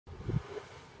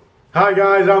Hi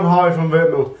guys, I'm Harley from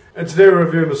Vape and today we're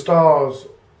reviewing the Starss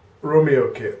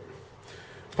Romeo kit.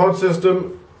 Pod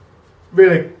system,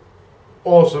 really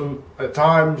awesome at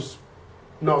times,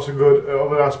 not so good at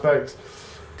other aspects.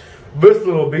 This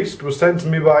little beast was sent to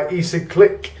me by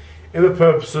ECigClick in the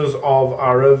purposes of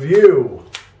our review.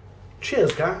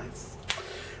 Cheers guys.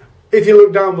 If you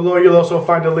look down below, you'll also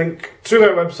find a link to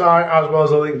their website as well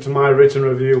as a link to my written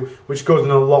review, which goes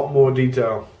in a lot more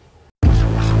detail.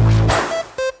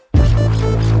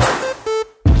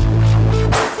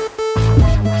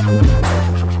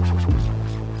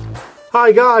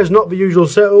 Hi guys, not the usual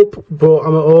setup, but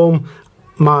I'm at home.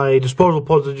 My disposable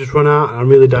pods have just run out and I'm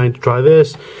really dying to try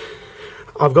this.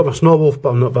 I've got my Snowball, but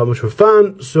I'm not that much of a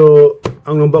fan, so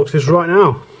I'm going to unbox this right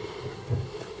now.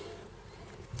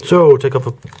 So, take off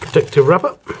a protective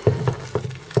wrapper.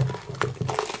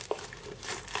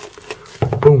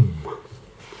 Boom.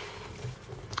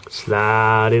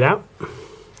 Slide it out.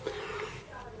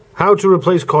 How to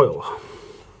replace coil.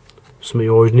 Something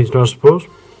you always need to know, I suppose.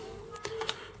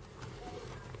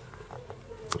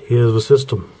 Here's the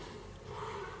system.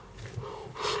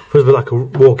 Feels a bit like a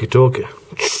walkie-talkie.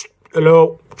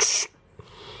 Hello.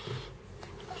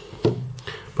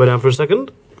 Put it down for a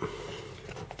second.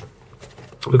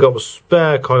 We've got the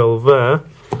spare coil there.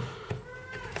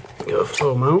 Got a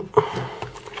foam out.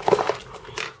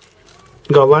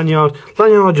 Got a lanyard.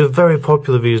 Lanyards are very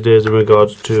popular these days in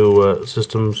regards to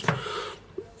systems.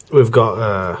 We've got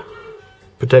a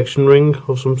protection ring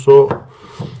of some sort.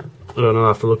 I don't know, I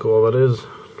have to look at what that is.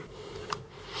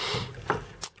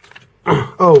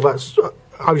 Oh, that's,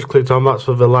 I just clicked on, that's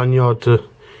for the lanyard to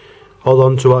hold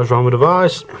on to what's wrong with the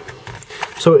device.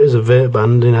 So it is a vape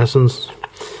band in essence.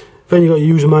 Then you've got your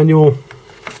user manual,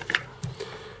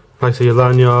 like I say, your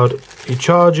lanyard, your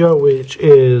charger, which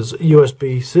is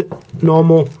USB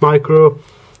normal, micro,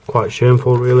 quite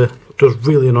shameful really, it does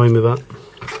really annoy me that.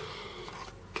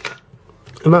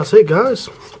 And that's it guys.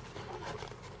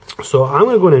 So I'm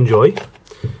going to go and enjoy,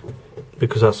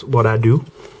 because that's what I do.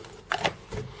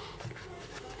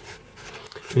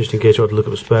 Just in case you want to look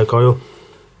at the spare coil.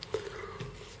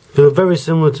 They're very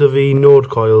similar to the Node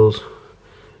coils.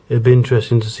 It'd be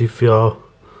interesting to see if they are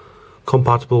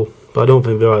compatible, but I don't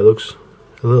think they are. It looks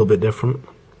a little bit different.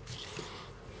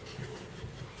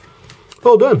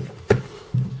 All done.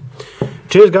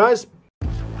 Cheers guys.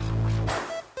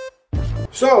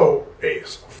 So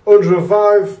it's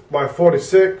 105 by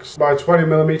 46 by 20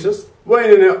 millimeters,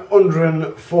 weighing in at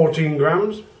 114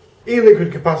 grams,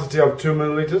 e-liquid capacity of 2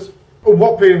 milliliters. A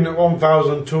whopping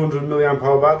 1200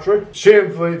 mAh battery.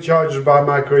 Shamefully it charges by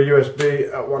micro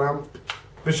USB at 1 amp.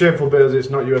 The shameful bit is it's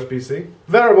not USB-C.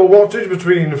 Variable wattage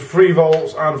between 3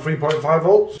 volts and 3.5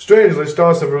 volts. Strangely,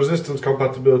 Starss have resistance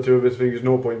compatibility with this thing is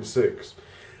 0.6.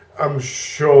 I'm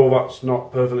sure that's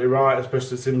not perfectly right,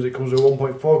 especially since it comes with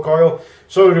 1.4 coil.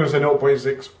 So we're going to say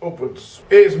 0.6 upwards.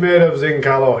 It's made of zinc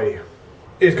alloy.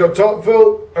 It's got top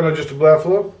fill and adjustable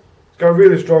airflow. It's got a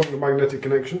really strong magnetic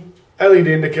connection. LED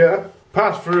indicator,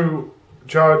 pass-through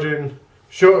charging,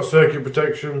 short circuit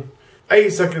protection,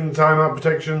 8-second timeout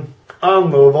protection,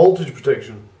 and low voltage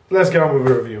protection. Let's get on with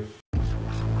the review.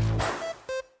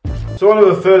 So one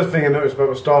of the first things I noticed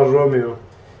about the Starss Romeo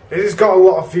is it's got a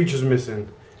lot of features missing.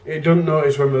 It doesn't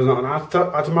notice when there's not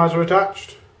an atomizer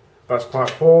attached. That's quite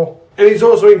poor. And it's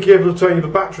also incapable of telling you the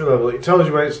battery level. It tells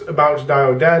you when it's about to die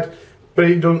or dead, but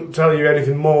it doesn't tell you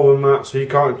anything more than that, so you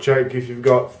can't check if you've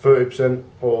got 30%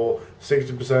 or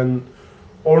 60%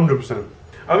 or 100%.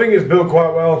 I think it's built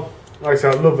quite well. Like I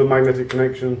said, I love the magnetic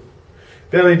connection.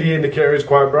 The LED indicator is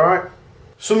quite bright.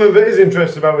 Something that is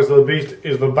interesting about this little beast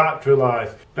is the battery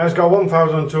life. Now it's got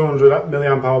 1200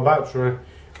 mAh battery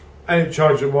and it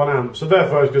charges at 1 amp, so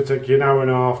therefore it's going to take you an hour and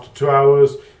a half to 2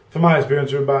 hours. For my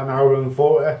experience, it's about an hour and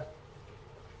 40.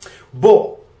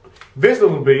 But this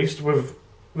little beast with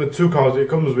the 2 coils that it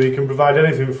comes with, you can provide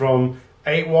anything from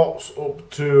 8 watts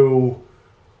up to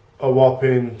a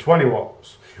whopping 20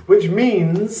 watts. Which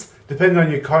means, depending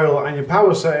on your coil and your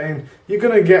power setting, you're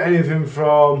going to get anything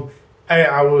from 8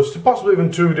 hours to possibly even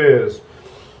 2 days.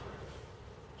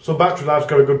 So battery life's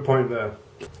got a good point there.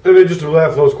 And the adjustable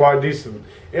airflow is quite decent.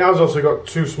 It has also got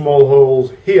 2 small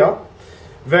holes here.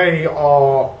 They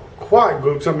are quite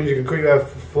good, because that means you can cut your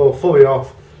airflow fully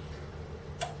off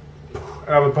and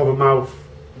have a proper mouth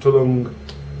to lung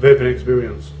vaping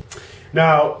experience.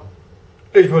 Now,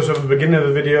 as you saw at the beginning of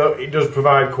the video, it does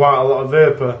provide quite a lot of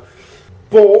vapour,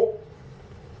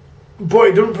 but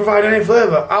it doesn't provide any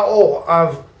flavour at all.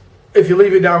 If you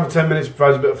leave it down for 10 minutes, it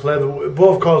provides a bit of flavour.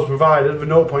 Both coils provided, the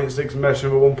 0.6 mesh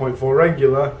and the 1.4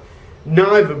 regular,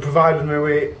 neither provided me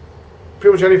with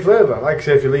pretty much any flavour. Like I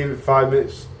say, if you leave it 5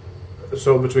 minutes,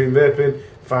 so between vaping,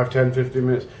 5, 10, 15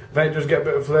 minutes. Then it does get a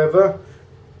bit of flavour,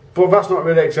 but that's not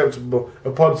really acceptable.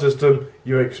 A pod system,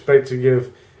 you expect to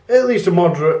give at least a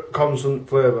moderate, constant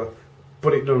flavour,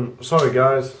 but it doesn't. Sorry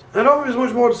guys. I don't think there's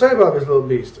much more to say about this little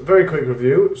beast. Very quick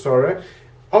review, sorry.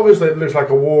 Obviously it looks like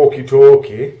a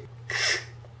walkie-talkie.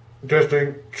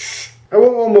 Testing. And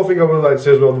one more thing I would like to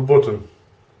say as well, the button.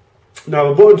 Now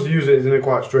the button to use it is in a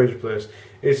quite strange place.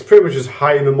 It's pretty much as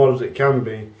high in the mod as it can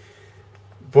be,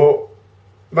 but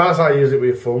that's how you use it with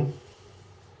your thumb.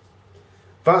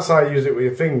 That's how you use it with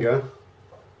your finger.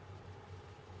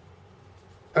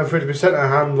 And for it to be set in a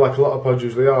hand like a lot of pods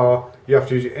usually are, you have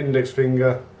to use your index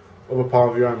finger or the palm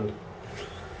of your hand.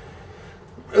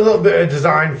 A little bit of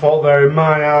design fault there in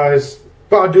my eyes,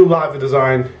 but I do like the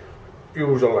design,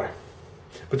 usually.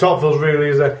 The top feels really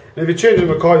easy, and if you're changing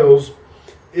the coils,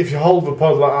 if you hold the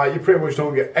pod like that, you pretty much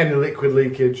don't get any liquid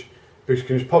leakage, because you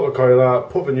can just pop the coil out,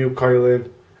 put the new coil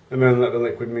in, and then let the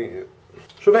liquid meet it.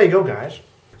 So there you go guys.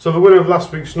 So the winner of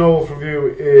last week's Snow Wolf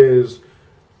review is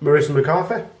Marissa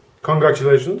McCarthy.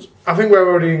 Congratulations. I think we're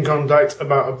already in contact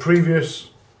about a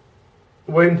previous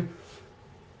win.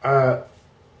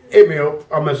 Hit me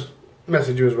up, I'll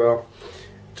message you as well.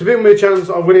 To give me a chance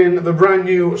of winning the brand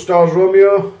new Starss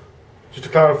Romeo, just to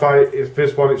clarify, it's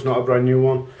this one, it's not a brand new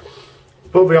one,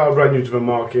 but they are brand new to the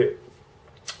market.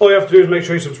 All you have to do is make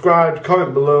sure you subscribe,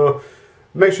 comment below,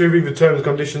 make sure you read the terms and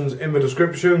conditions in the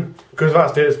description, because that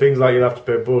states things like you'll have to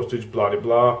pay postage, blah blah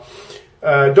blah.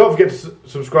 Don't forget to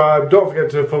subscribe, don't forget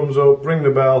to thumbs up, ring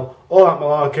the bell, all that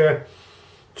malarkey.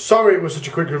 Sorry it was such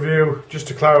a quick review, just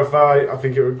to clarify, I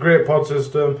think it was a great pod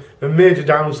system. The major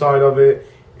downside of it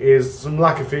is some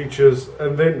lack of features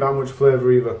and there ain't that much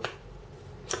flavour either.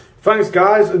 Thanks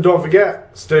guys, and don't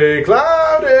forget, stay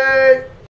cloudy!